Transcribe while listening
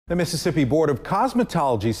The Mississippi Board of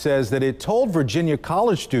Cosmetology says that it told Virginia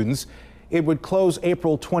college students it would close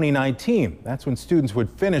April 2019. That's when students would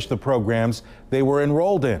finish the programs they were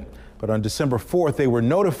enrolled in. But on December 4th, they were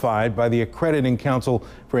notified by the Accrediting Council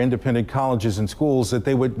for Independent Colleges and Schools that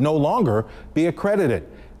they would no longer be accredited.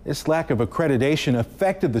 This lack of accreditation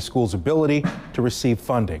affected the school's ability to receive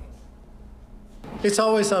funding. It's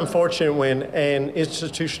always unfortunate when an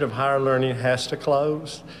institution of higher learning has to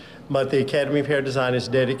close, but the Academy of Hair Design is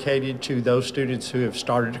dedicated to those students who have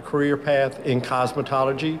started a career path in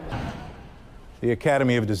cosmetology. The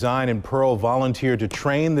Academy of Design in Pearl volunteered to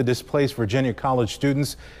train the displaced Virginia college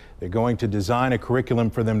students. They're going to design a curriculum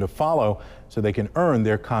for them to follow so they can earn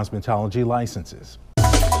their cosmetology licenses.